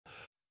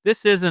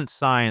This isn't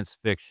science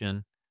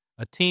fiction.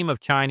 A team of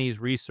Chinese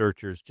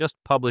researchers just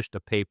published a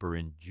paper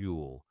in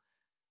Joule.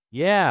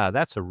 Yeah,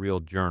 that's a real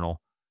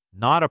journal,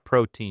 not a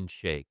protein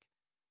shake.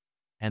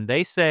 And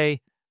they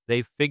say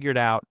they've figured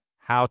out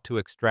how to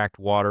extract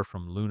water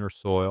from lunar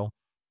soil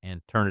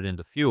and turn it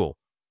into fuel.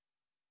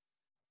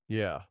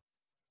 Yeah.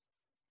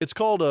 It's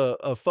called a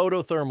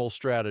photothermal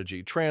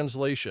strategy.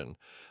 Translation: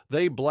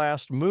 they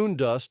blast moon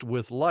dust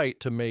with light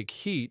to make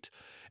heat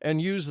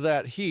and use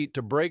that heat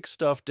to break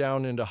stuff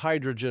down into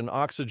hydrogen,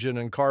 oxygen,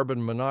 and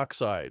carbon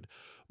monoxide.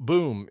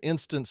 Boom,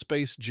 instant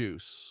space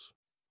juice.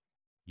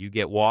 You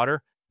get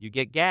water, you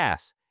get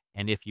gas.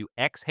 And if you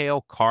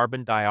exhale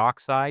carbon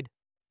dioxide,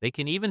 they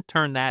can even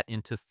turn that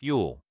into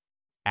fuel.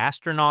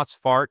 Astronauts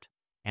fart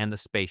and the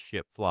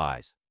spaceship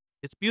flies.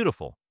 It's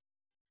beautiful.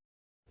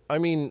 I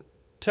mean,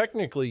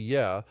 technically,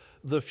 yeah,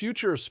 the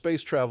future of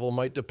space travel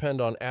might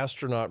depend on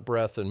astronaut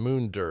breath and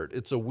moon dirt.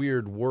 It's a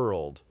weird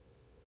world.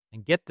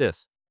 And get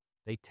this,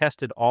 they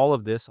tested all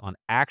of this on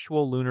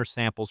actual lunar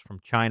samples from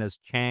China's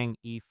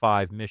Chang'e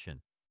 5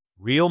 mission.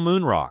 Real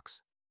moon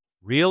rocks,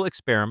 real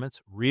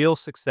experiments, real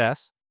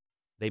success.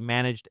 They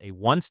managed a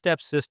one-step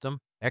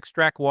system,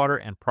 extract water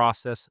and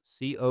process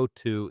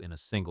CO2 in a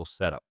single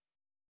setup.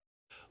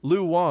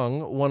 Lu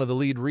Wang, one of the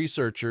lead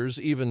researchers,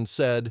 even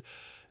said,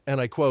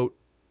 and I quote,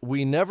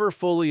 "We never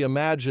fully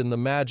imagined the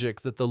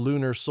magic that the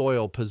lunar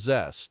soil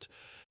possessed."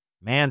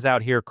 Man's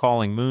out here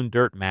calling moon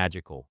dirt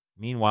magical.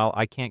 Meanwhile,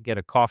 I can't get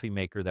a coffee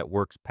maker that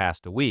works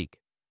past a week.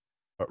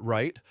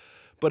 Right?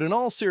 But in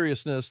all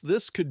seriousness,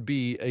 this could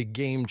be a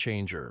game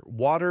changer.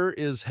 Water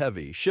is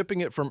heavy.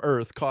 Shipping it from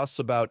Earth costs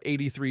about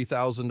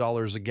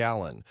 $83,000 a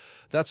gallon.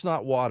 That's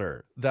not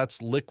water, that's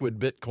liquid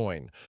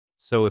Bitcoin.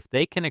 So if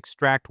they can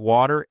extract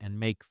water and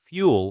make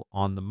fuel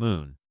on the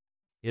moon,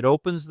 it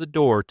opens the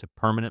door to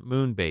permanent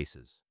moon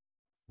bases,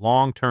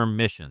 long-term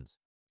missions,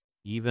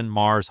 even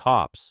Mars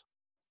hops,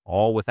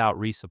 all without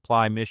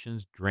resupply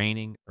missions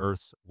draining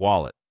Earth's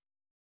wallet.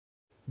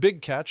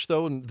 Big catch,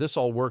 though, and this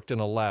all worked in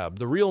a lab.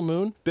 The real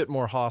moon, bit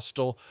more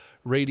hostile,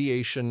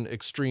 radiation,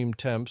 extreme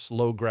temps,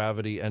 low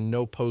gravity, and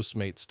no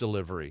Postmates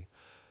delivery.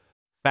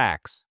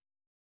 Facts.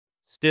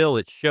 Still,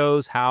 it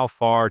shows how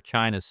far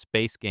China's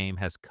space game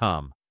has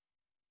come.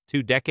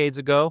 2 decades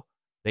ago,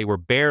 they were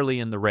barely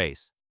in the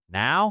race.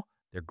 Now,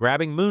 they're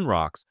grabbing moon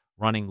rocks,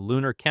 running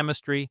lunar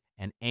chemistry,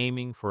 and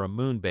aiming for a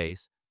moon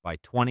base by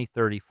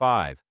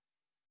 2035.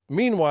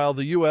 Meanwhile,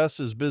 the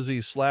US is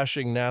busy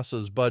slashing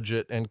NASA's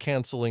budget and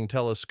canceling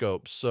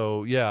telescopes.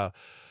 So, yeah,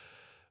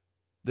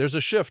 there's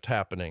a shift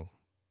happening.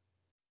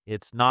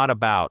 It's not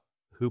about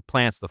who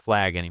plants the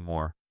flag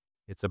anymore.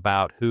 It's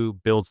about who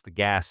builds the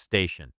gas station.